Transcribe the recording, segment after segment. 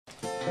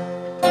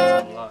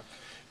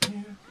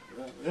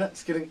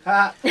Just kidding.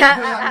 Ha!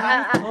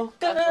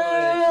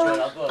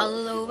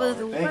 All over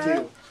the Thank world.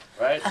 you.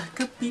 Right? I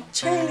could be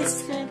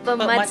chasing, But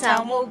my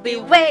time will be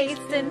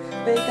wasting.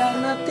 They got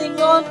nothing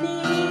on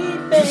me,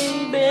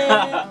 baby.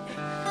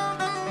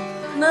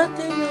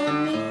 Nothing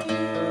on me,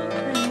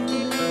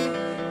 baby.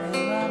 And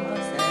I'ma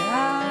say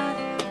hi,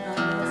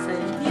 I'ma say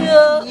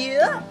yeah.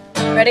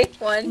 Yeah. Ready?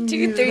 1,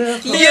 2, 3.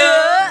 Beautiful.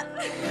 Yeah.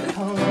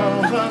 All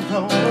over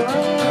the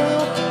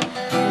world.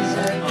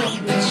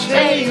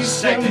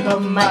 Chasing,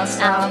 but my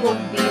time will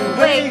be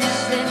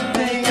Wasting.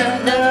 They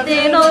got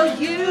Nothing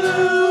on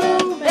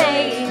you,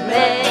 baby.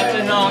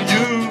 Nothing on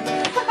you.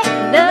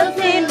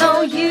 Nothing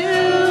on you,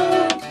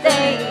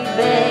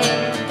 baby.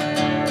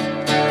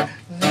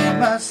 They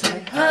must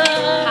say hi.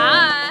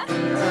 Hi.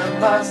 They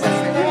must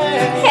say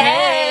hey.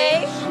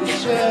 Hey. You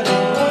shouldn't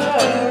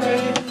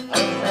worry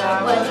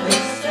about what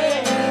they say.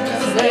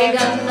 'Cause They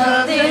got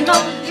nothing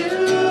on you,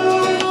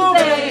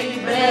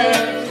 baby.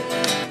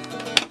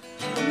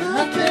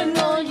 nothing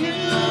on you,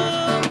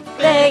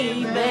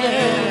 Baby.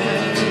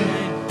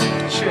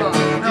 Sure.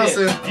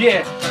 Nelson.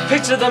 Yeah.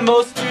 Picture the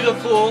most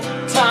beautiful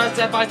times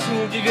that by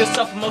tune. Give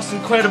yourself a most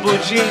incredible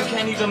dream.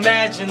 Can't even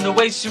imagine the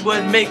way she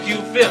would make you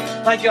feel.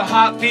 Like your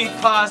heartbeat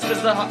pause.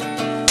 Cause the heart.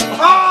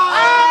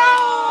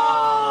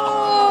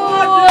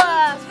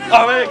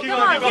 Oh, man, keep Come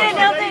going, on, keep get it,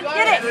 going. Nelson,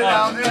 get it.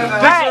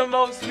 Picture the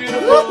most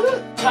beautiful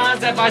times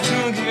that by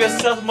tune. Give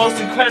yourself the most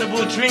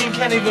incredible dream.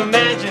 Can't even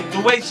imagine the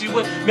way she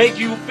would make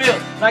you feel.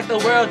 Like the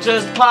world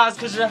just paused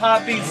cause your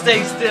heartbeat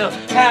stays still.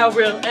 How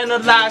real and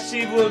alive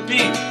she would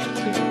be.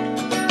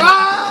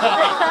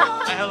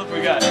 I hella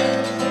forgot.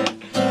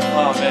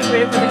 Oh man.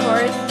 Ready for the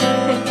chorus?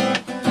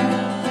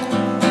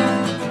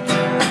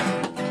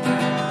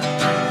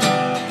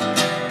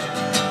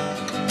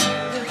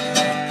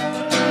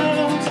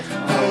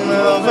 All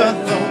over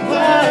the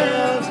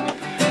world,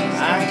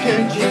 I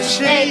could keep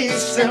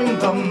chasing,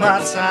 but my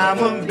time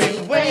would be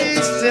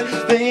wasted.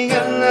 They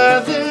got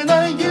nothing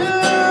on you,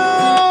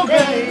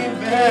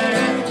 baby.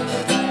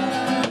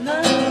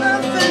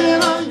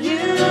 Nothing on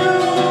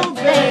you,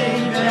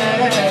 baby.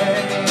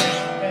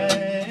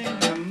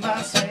 I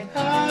might say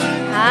hi,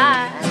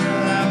 Hi.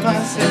 I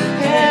might say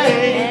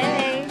hey,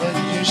 Hey. but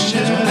you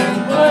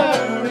shouldn't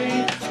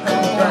worry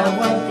about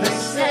what they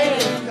say,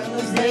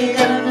 'cause they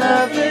got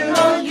nothing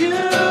on you,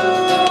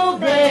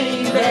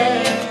 baby.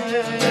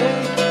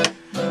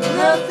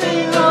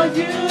 Nothing on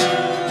you,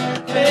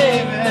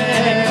 baby.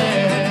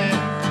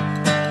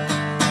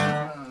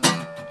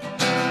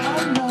 I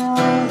know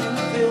you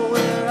feel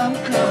where I'm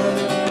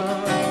coming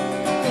from.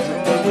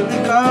 But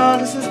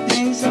regardless of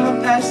things in my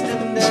past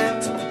and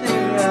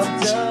everything I've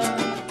done,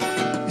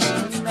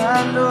 and I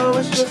know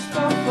it's just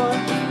for fun.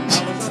 I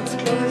was on the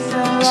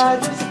carousel, I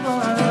just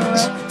wanna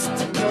run.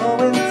 No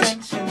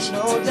intentions,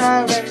 no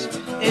direction,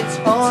 it's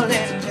all in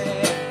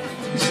there.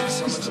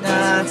 So much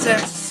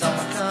nonsense on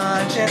my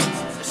conscience,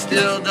 I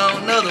still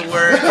don't know the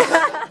words.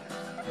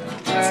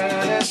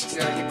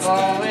 Gotta keep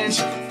going,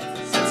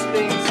 since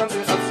being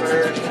something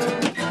absurd.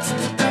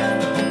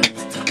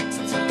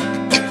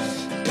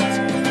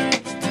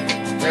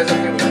 Guys,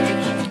 okay with me?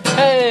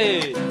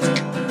 Hey!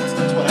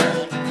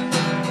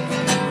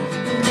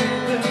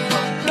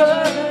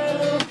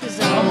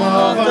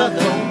 All over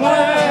the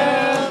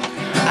world,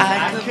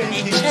 I could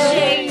keep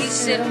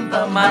Chasing,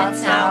 but my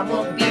time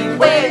will be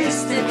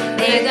wasted.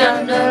 They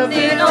got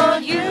nothing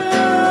on you,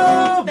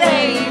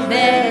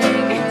 baby.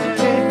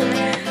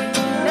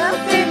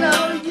 Nothing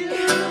on you.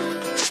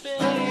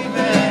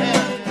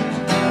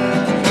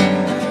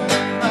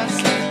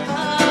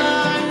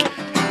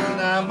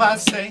 I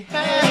say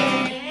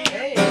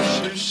hey,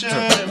 you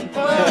shouldn't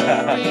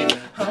worry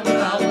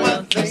about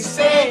what they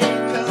say,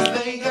 'cause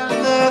they got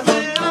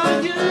nothing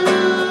on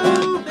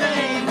you,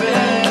 baby.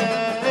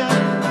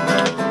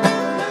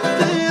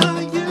 Nothing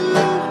on you,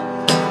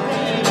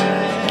 baby.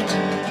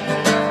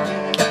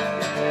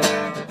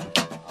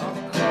 I'm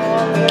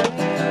calling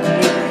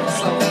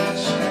so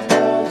much.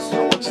 I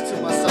want you to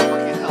myself, I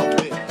can't help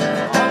it.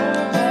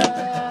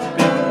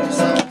 Being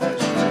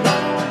selfish.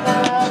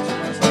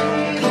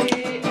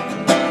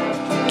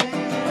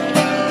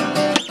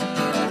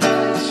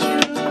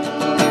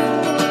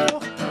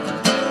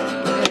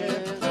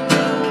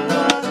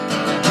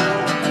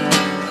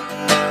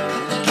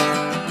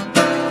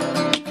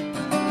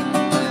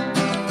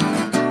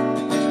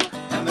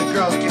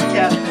 Girls get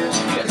catfish.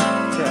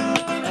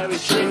 Every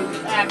chick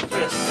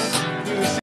actress.